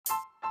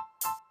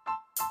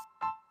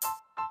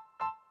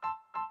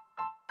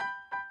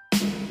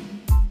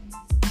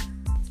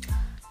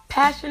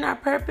Passion our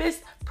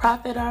purpose,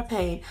 profit our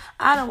pain.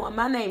 I don't want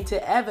my name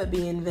to ever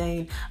be in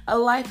vain. A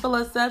life full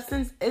of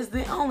substance is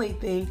the only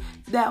thing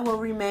that will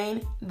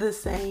remain the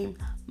same.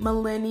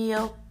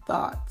 Millennial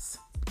Thoughts.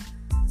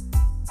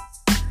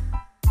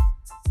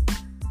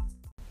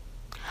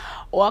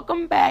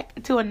 Welcome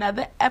back to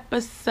another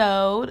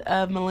episode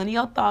of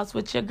Millennial Thoughts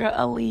with your girl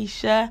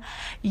Alicia.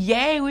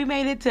 Yay, we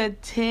made it to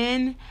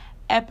 10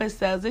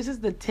 episodes. This is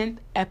the 10th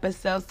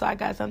episode, so I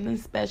got something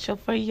special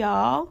for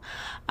y'all.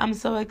 I'm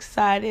so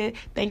excited.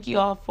 Thank you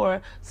all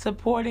for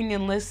supporting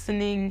and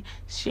listening,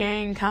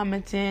 sharing,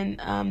 commenting.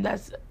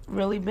 That's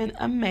really been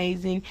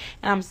amazing,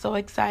 and I'm so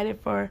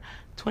excited for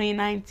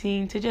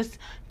 2019 to just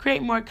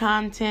create more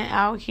content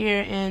out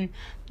here and,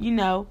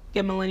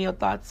 get Millennial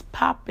Thoughts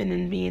popping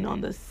and being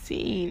on the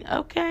scene,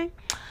 okay?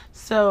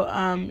 So,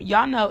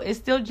 y'all know it's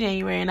still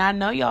January, and I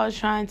know y'all are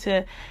trying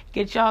to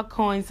get y'all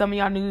coins. Some of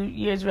y'all New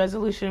Year's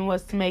resolution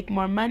was to make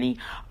more money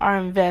or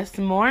invest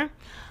more.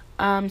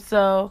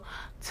 So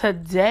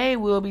today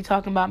we'll be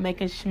talking about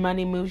making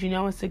money moves,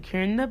 and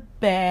securing the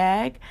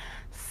bag.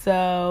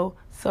 So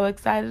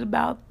excited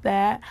about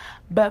that.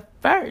 But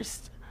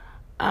first,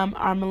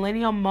 our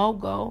millennial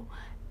mogul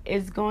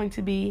is going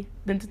to be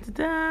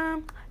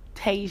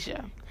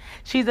Tasia.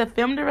 She's a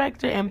film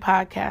director and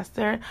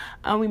podcaster.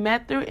 We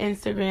met through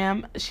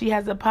Instagram. She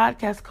has a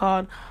podcast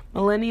called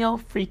Millennial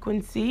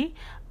Frequency.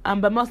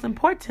 But most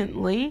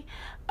importantly,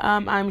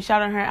 I'm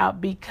shouting her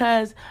out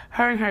because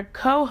her and her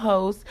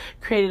co-host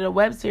created a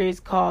web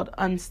series called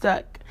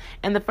Unstuck.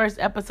 And the first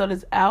episode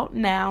is out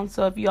now.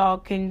 So if y'all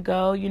can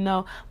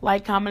go,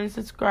 like, comment, and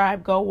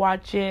subscribe, go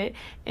watch it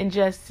and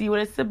just see what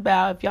it's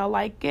about. If y'all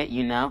like it,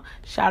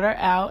 shout her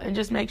out and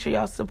just make sure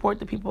y'all support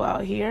the people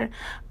out here.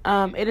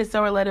 It is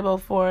so relatable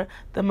for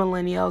the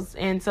millennials.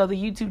 And so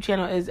the YouTube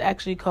channel is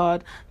actually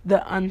called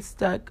the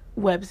Unstuck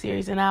web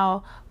series. And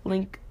I'll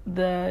link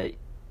the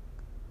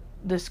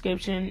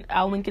description.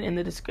 I'll link it in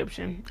the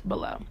description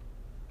below.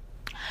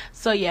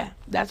 So yeah,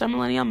 that's our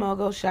millennial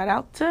mogul. Shout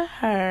out to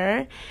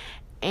her.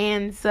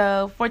 And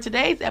so for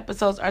today's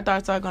episodes, our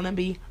thoughts are going to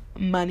be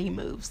money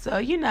moves.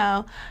 So,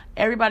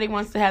 everybody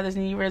wants to have this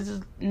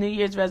New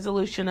Year's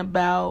resolution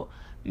about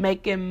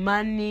making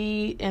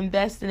money,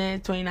 investing in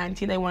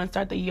 2019. They want to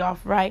start the year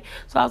off right.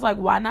 So I was like,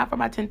 why not for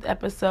my 10th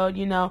episode,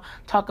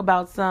 talk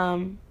about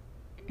some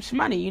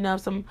money,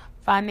 some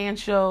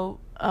financial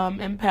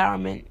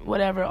empowerment,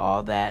 whatever,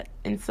 all that,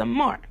 and some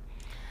more.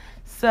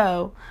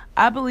 So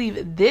I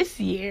believe this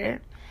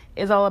year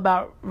is all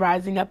about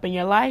rising up in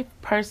your life,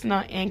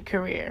 personal and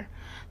career.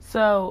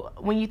 So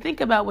when you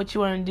think about what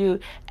you want to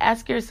do,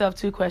 ask yourself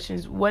 2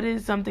 questions. What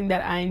is something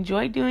that I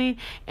enjoy doing,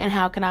 and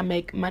how can I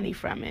make money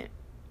from it?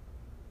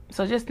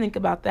 So just think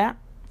about that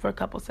for a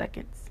couple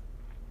seconds.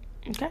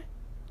 Okay?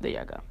 There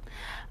you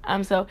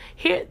go. So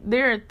here,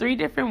 there are 3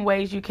 different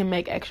ways you can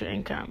make extra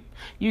income.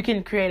 You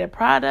can create a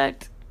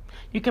product,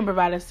 you can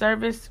provide a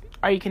service,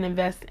 or you can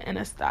invest in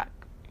a stock.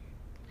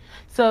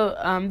 So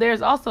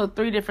there's also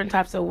 3 different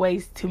types of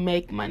ways to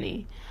make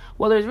money.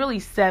 Well, there's really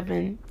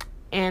 7,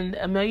 and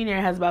a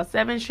millionaire has about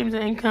 7 streams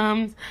of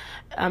incomes.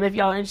 If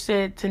y'all are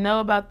interested to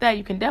know about that,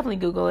 you can definitely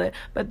Google it.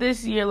 But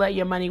this year, let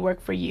your money work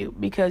for you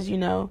because,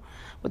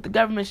 with the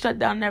government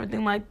shutdown and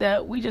everything like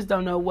that, we just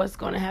don't know what's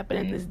going to happen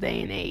in this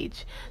day and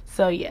age.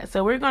 So yeah,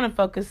 so we're going to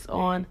focus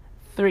on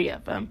 3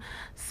 of them.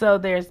 So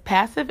there's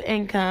passive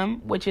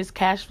income, which is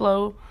cash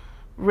flow,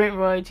 rent,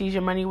 royalties,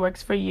 your money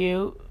works for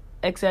you,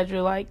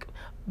 etc., like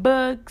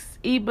books,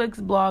 ebooks,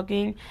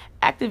 blogging.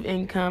 Active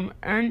income,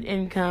 earned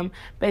income,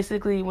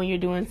 basically when you're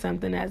doing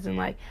something as in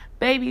like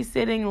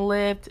babysitting,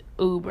 Lyft,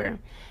 Uber.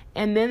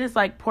 And then it's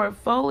like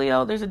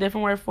portfolio. There's a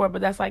different word for it,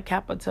 but that's like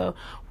capital,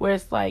 where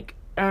it's like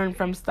earned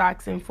from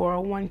stocks and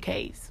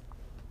 401ks.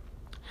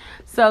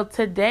 So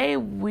today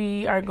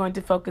we are going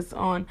to focus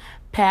on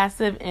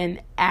passive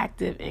and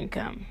active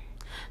income.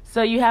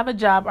 So you have a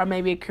job or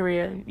maybe a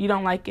career. You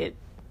don't like it.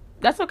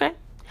 That's okay.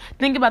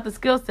 Think about the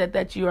skill set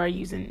that you are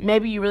using.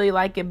 Maybe you really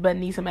like it but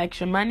need some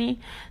extra money.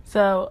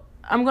 So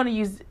I'm going to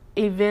use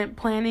event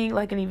planning,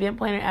 like an event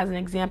planner, as an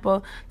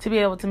example to be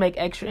able to make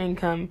extra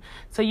income.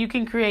 So you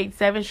can create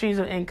 7 streams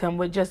of income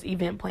with just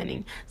event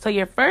planning. So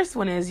your first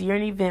one is you're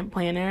an event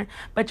planner,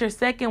 but your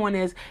second one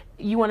is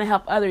you want to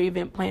help other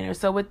event planners.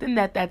 So within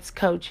that, that's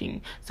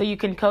coaching. So you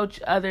can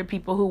coach other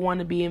people who want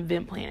to be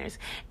event planners.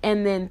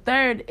 And then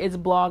third is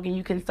blogging.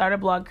 You can start a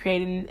blog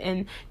creating,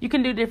 and you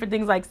can do different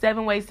things like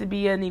 7 ways to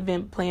be an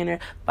event planner,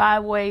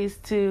 5 ways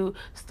to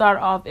start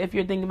off if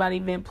you're thinking about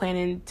event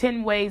planning,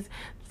 10 ways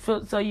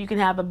so you can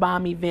have a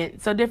bomb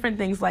event. So different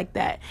things like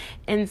that.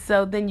 And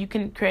so then you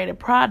can create a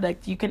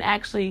product. You can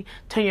actually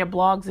turn your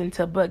blogs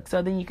into books.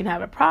 So then you can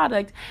have a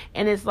product,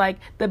 and it's like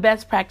the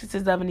best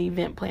practices of an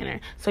event planner.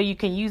 So you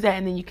can use that,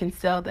 and then you can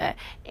sell that.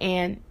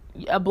 And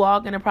a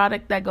blog and a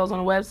product that goes on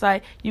a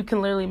website, you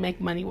can literally make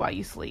money while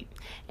you sleep.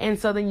 And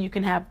so then you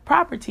can have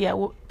property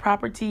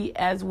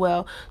as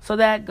well. So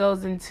that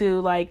goes into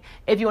like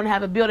if you want to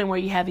have a building where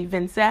you have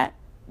events at,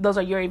 those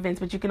are your events,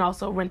 but you can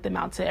also rent them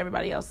out to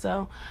everybody else.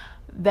 So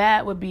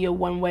that would be a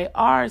one way.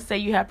 Or say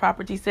you have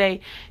property,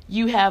 say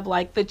you have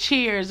like the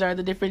cheers or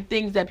the different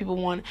things that people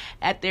want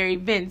at their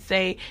events.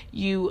 Say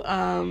you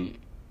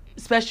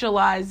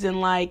specialize in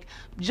like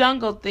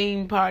jungle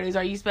theme parties,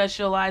 or you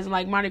specialize in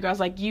like Mardi Gras.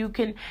 Like you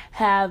can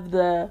have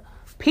the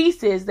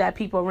pieces that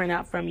people rent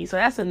out from you. So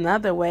that's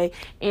another way.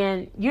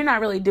 And you're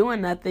not really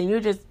doing nothing. You're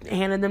just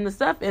handing them the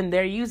stuff and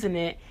they're using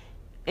it.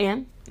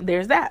 And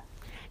there's that.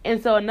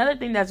 And so another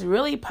thing that's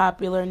really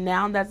popular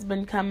now that's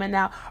been coming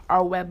out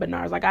are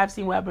webinars. Like I've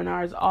seen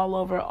webinars all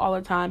over all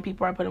the time.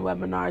 People are putting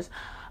webinars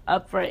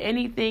up for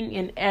anything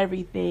and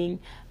everything.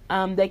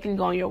 They can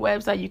go on your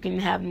website. You can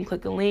have them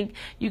click a link.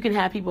 You can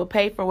have people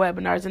pay for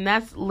webinars. And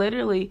that's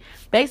literally,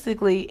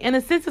 basically, in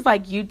a sense, it's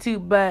like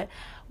YouTube, but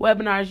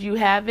webinars, you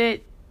have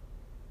it,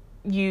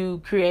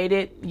 you create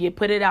it, you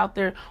put it out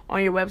there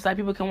on your website.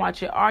 People can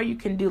watch it. Or you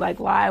can do like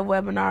live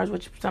webinars,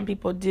 which some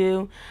people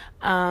do.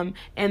 And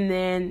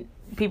then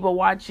people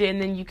watch it,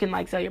 and then you can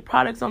like sell your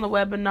products on the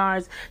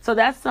webinars. So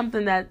that's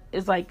something that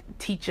is like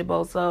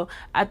teachable. So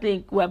I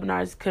think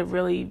webinars could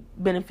really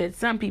benefit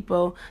some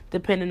people,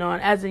 depending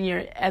on as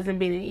in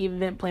being an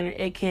event planner.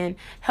 It can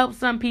help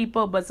some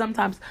people, but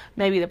sometimes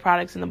maybe the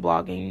products and the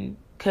blogging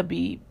could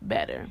be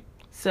better.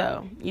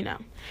 So,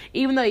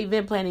 even though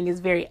event planning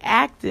is very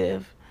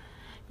active,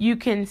 you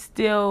can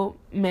still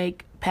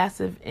make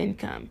passive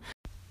income.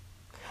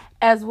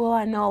 As well,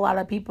 I know a lot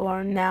of people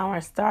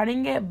are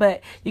starting it,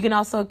 but you can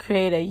also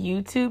create a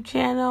YouTube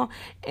channel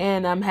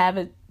and have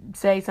it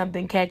say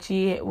something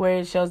catchy where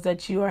it shows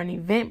that you are an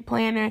event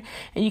planner,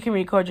 and you can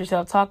record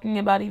yourself talking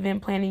about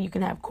event planning. You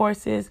can have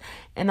courses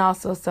and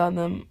also sell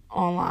them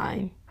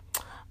online.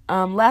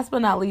 Last but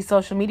not least,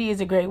 social media is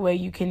a great way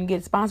you can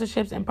get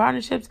sponsorships and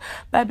partnerships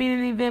by being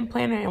an event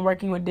planner and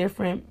working with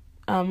different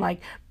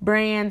like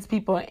brands,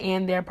 people,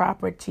 and their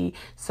property.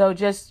 So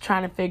just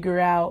trying to figure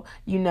out,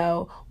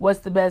 what's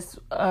the best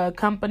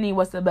company,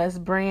 what's the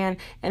best brand,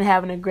 and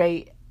having a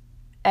great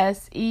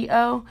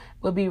SEO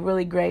would be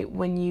really great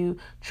when you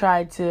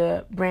try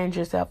to brand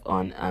yourself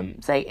on,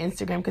 say,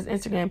 Instagram, because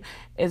Instagram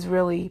is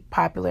really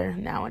popular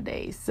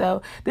nowadays.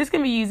 So this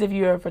can be used if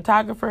you're a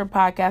photographer,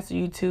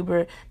 podcaster,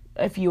 YouTuber,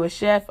 if you're a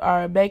chef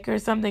or a baker.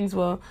 Some things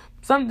will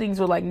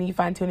like need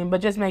fine tuning, but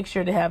just make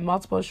sure to have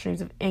multiple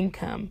streams of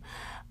income.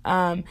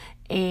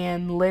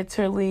 And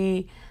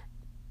literally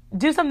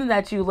do something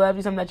that you love,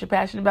 do something that you're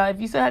passionate about.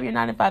 If you still have your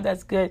 9 to 5,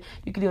 that's good.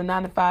 You can do a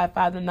 9 to 5,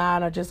 5 to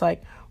 9, or just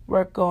like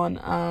work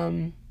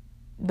on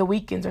the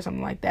weekends or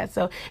something like that.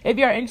 So if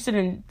you're interested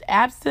in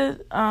apps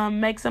to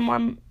make some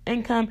more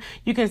income,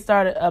 you can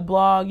start a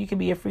blog. You can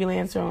be a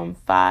freelancer on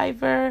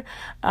Fiverr.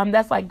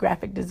 That's like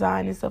graphic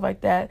design and stuff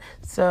like that.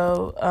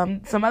 So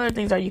some other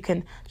things are you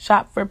can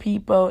shop for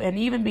people, and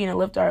even being a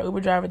Lyft or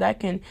Uber driver,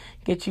 that can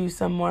get you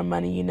some more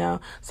money,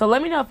 So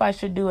let me know if I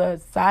should do a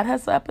side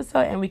hustle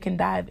episode and we can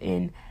dive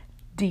in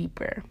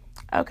deeper.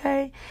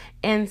 Okay?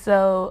 And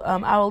so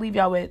I will leave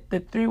y'all with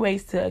the 3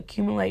 ways to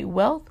accumulate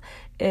wealth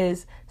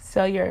is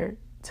sell your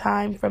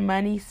time for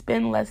money,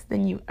 spend less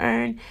than you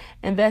earn,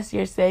 invest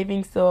your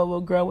savings so it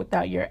will grow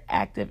without your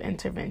active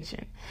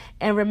intervention.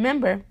 And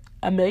remember,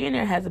 a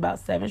millionaire has about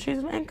 7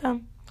 streams of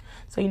income.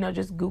 So,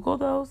 just Google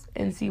those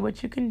and see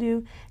what you can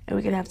do, and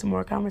we can have some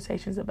more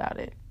conversations about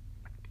it.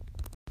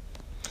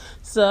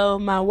 So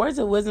my words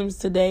of wisdoms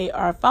today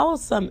are follow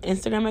some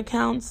Instagram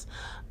accounts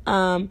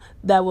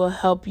that will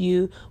help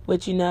you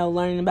with,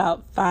 learning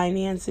about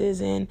finances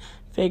and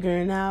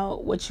figuring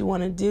out what you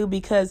want to do,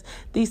 because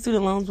these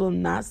student loans will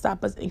not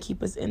stop us and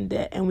keep us in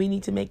debt, and we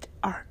need to make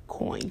our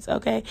coins,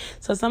 okay?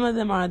 So some of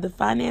them are the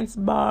Finance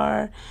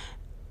Bar,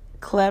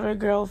 Clever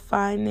Girl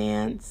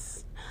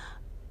Finance,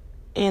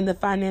 and the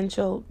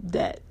Financial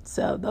Debt.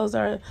 So those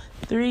are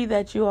 3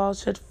 that you all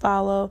should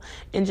follow,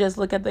 and just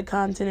look at the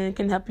content, and it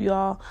can help you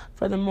all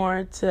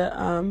furthermore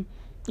to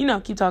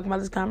keep talking about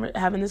this,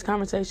 having this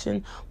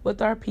conversation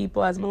with our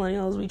people as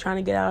millennials. We're trying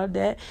to get out of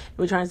debt.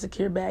 We're trying to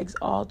secure bags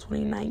all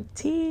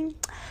 2019.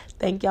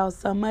 Thank y'all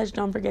so much.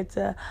 Don't forget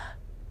to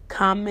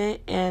comment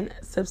and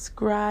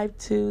subscribe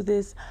to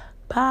this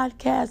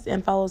podcast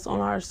and follow us on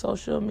our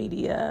social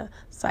media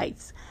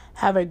sites.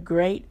 Have a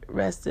great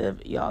rest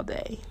of y'all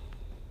day.